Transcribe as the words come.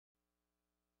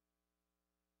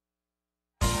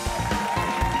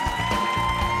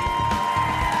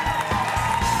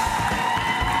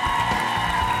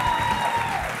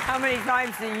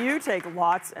times do you take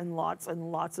lots and lots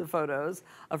and lots of photos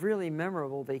of really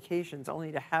memorable vacations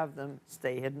only to have them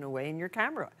stay hidden away in your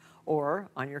camera or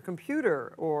on your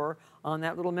computer or on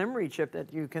that little memory chip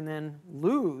that you can then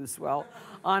lose? Well,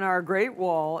 on our Great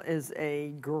Wall is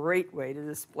a great way to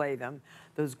display them.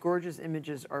 Those gorgeous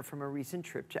images are from a recent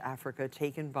trip to Africa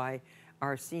taken by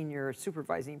our senior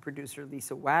supervising producer,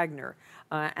 Lisa Wagner.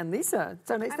 And Lisa, it's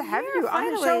so nice to have you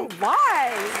on the show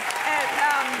live.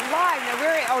 And live,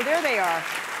 now there they are.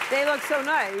 They look so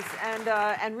nice,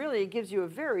 and really it gives you a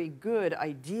very good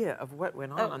idea of what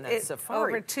went on that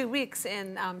safari. Over 2 weeks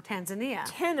in Tanzania.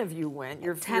 10 of you went,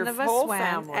 your 10 of whole us went,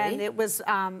 family. and it was,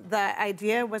 the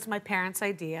idea was my parents'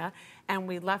 idea, and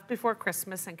we left before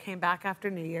Christmas and came back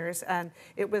after New Year's, and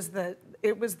it was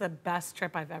the best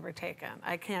trip I've ever taken.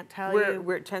 I can't tell you.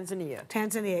 We're at Tanzania.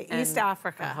 Tanzania, East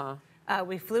Africa.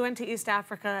 We flew into East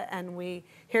Africa, and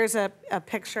here's a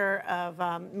picture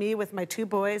of me with my 2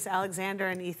 boys, Alexander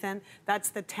and Ethan. That's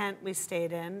the tent we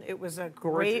stayed in. It was a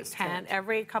great tent.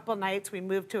 Every couple nights we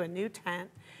moved to a new tent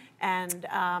and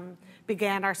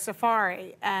began our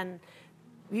safari. And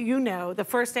you know, the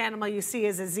first animal you see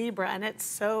is a zebra, and it's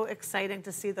so exciting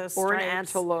to see those stripes. Or an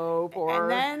antelope, or... And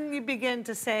then you begin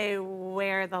to say,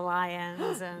 where are the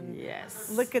lions? And yes.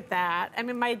 Look at that. I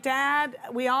mean, my dad,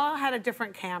 we all had a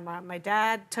different camera. My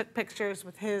dad took pictures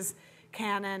with his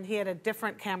Canon. He had a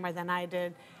different camera than I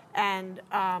did. And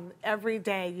every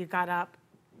day you got up,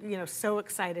 you know, so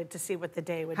excited to see what the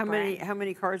day would bring. How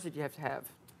many cars did you have to have?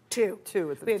 2. 2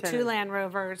 with the We had 2 Land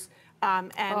Rovers.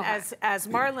 As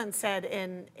Marlon said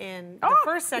in the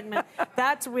first segment,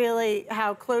 that's really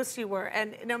how close you were.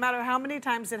 And no matter how many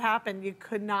times it happened, you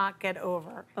could not get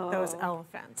over those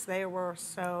elephants. They were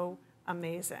so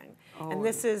amazing. And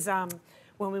this is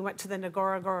when we went to the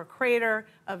Ngorongoro crater,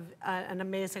 of an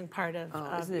amazing part of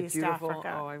East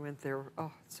Africa. Oh, I went there.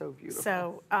 Oh, it's so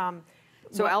beautiful.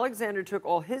 So, Alexander took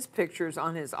all his pictures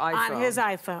on his iPhone. On his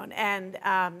iPhone, and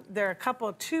there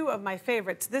are 2 of my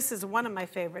favorites. This is one of my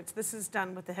favorites. This is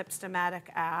done with the Hipstamatic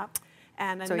app,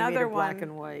 and so another one black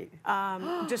and white.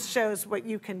 Just shows what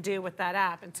you can do with that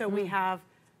app. And so we have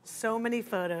so many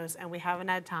photos, and we haven't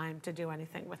had time to do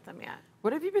anything with them yet.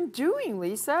 What have you been doing,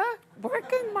 Lisa?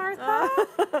 Working, Martha.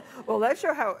 Well, let's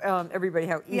show how everybody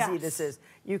how easy this is.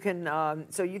 You can.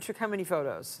 So you took how many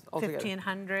photos altogether?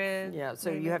 1,500. Yeah. So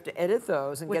you have to edit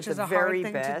those and Which get is the a hard very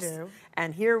thing best. to do.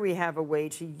 And here we have a way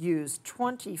to use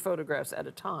 20 photographs at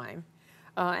a time.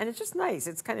 And it's just nice.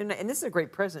 It's kind of nice. And this is a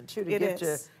great present, too, to give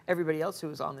to everybody else who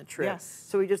was on the trip. Yes.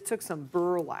 So we just took some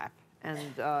burlap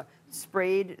and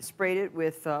sprayed it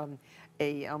with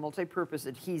a multi-purpose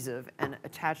adhesive and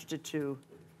attached it to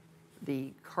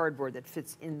the cardboard that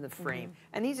fits in the frame.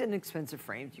 And these inexpensive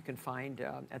frames you can find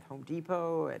at Home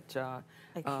Depot, at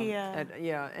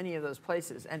IKEA. any of those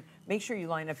places. And make sure you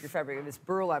line up your fabric. If it's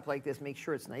burlap like this, make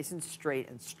sure it's nice and straight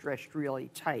and stretched really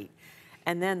tight.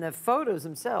 And then the photos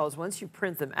themselves, once you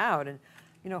print them out, and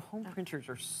you know, home printers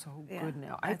are so good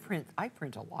now. I print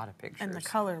a lot of pictures. And the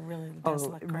color really does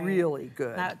look great. Really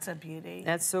good. That's a beauty.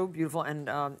 That's so beautiful.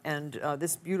 And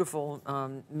this beautiful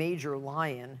major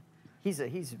lion, he's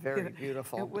very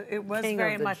beautiful. It was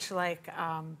very much like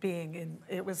being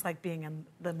in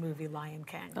the movie Lion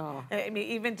King. I mean,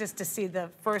 even just to see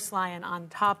the first lion on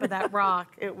top of that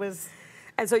rock, it was.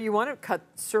 And so you want to cut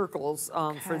circles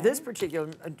for this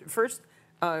particular. First,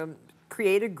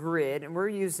 create a grid, and we're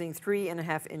using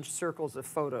 3.5-inch circles of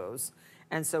photos.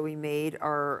 And so we made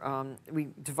our, we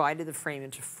divided the frame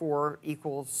into 4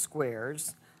 equal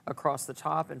squares across the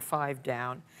top and 5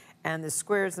 down. And the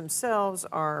squares themselves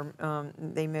are,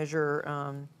 they measure,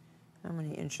 how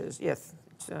many inches? Yes,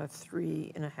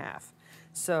 3.5.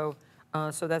 So,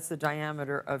 so that's the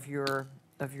diameter of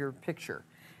your picture.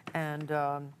 And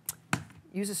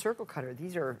use a circle cutter.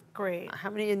 These are great. How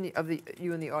many of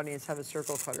you in the audience have a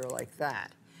circle cutter like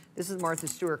that? This is Martha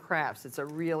Stewart Crafts. It's a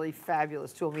really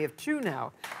fabulous tool. We have 2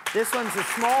 now. This one's a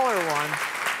smaller one.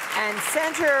 And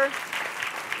center,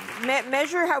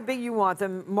 measure how big you want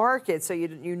them, mark it so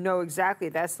you know exactly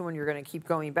that's the one you're going to keep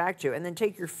going back to. And then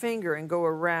take your finger and go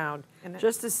around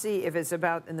just to see if it's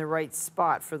about in the right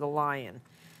spot for the lion.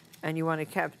 And you want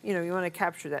to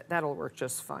capture that. That'll work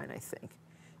just fine, I think.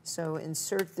 So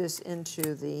insert this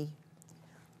into the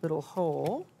little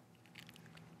hole.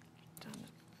 Done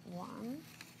 1.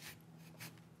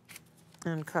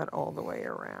 And cut all the way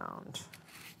around.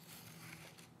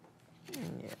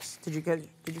 Yes. Did you cut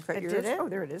yours? Did it. Oh,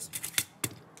 there it is.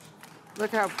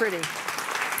 Look how pretty.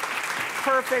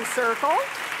 Perfect circle.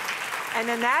 And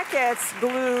then that gets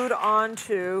glued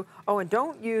onto. Oh, and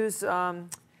don't use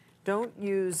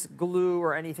glue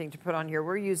or anything to put on here.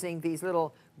 We're using these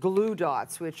little glue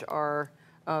dots, which are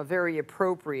very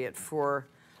appropriate for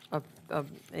a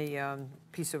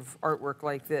piece of artwork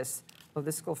like this. Oh,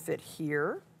 this will fit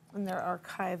here. And they're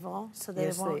archival, so they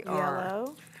Yes, won't they are.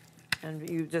 yellow. And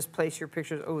you just place your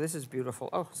pictures. Oh, this is beautiful.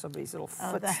 Oh, somebody's little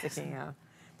foot that's- sticking out.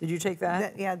 Did you take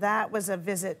that? Yeah, that was a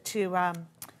visit to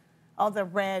all the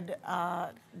red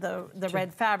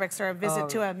red fabrics, or a visit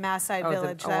to a Maasai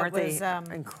village. That aren't was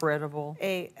they incredible?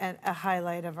 a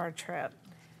highlight of our trip.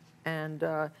 And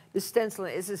this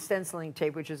stenciling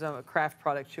tape, which is a craft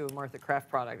product too, a Martha craft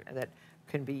product that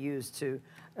can be used to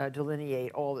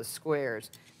delineate all the squares.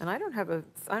 And I don't have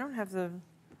the.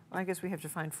 I guess we have to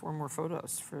find 4 more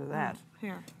photos for that.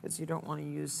 Here, Because you don't want to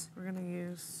use. we're gonna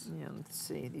use Yeah, let's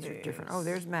see. These are different. Oh,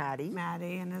 there's Maddie.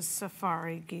 Maddie in his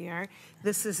safari gear.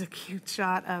 This is a cute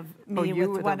shot of Oh, me you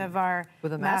with one of our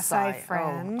with a Maasai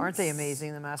friends. Oh, aren't they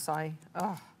amazing, the Maasai?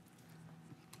 Oh.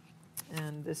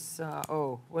 And this,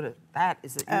 that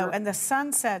is it. Oh, and the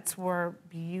sunsets were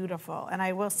beautiful. And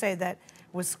I will say that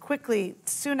it was quickly,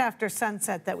 soon after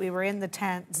sunset, that we were in the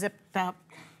tent, zipped up,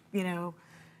 you know,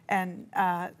 and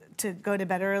to go to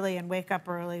bed early and wake up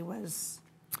early was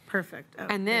perfect. Oh,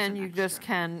 And then you just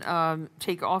can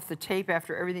take off the tape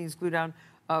after everything's glued down,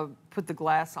 put the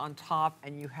glass on top,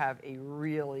 and you have a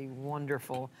really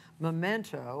wonderful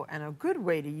memento and a good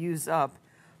way to use up,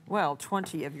 well,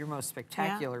 20 of your most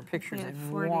spectacular pictures in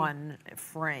 40. one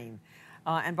frame.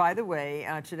 And by the way,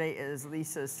 today is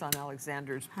Lisa's son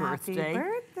Alexander's Happy birthday.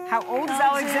 birthday, How old is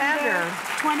Alexander?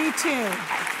 22.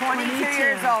 22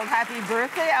 years old. Happy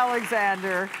birthday,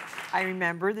 Alexander. I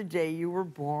remember the day you were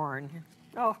born.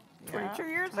 Oh, 22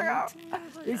 years ago.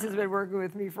 Lisa's been working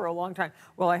with me for a long time.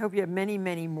 Well, I hope you have many,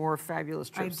 many more fabulous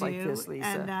trips like this, Lisa.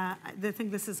 And I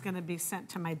think this is going to be sent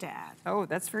to my dad. Oh,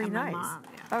 that's very and my nice. mom,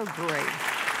 yeah. Oh, great.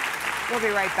 We'll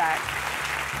be right back.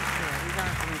 Yeah, we don't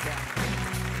have to leave that.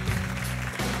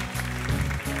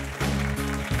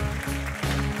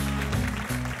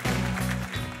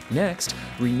 Next,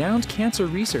 renowned cancer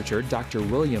researcher Dr.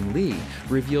 William Lee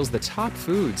reveals the top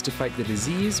foods to fight the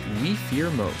disease we fear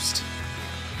most.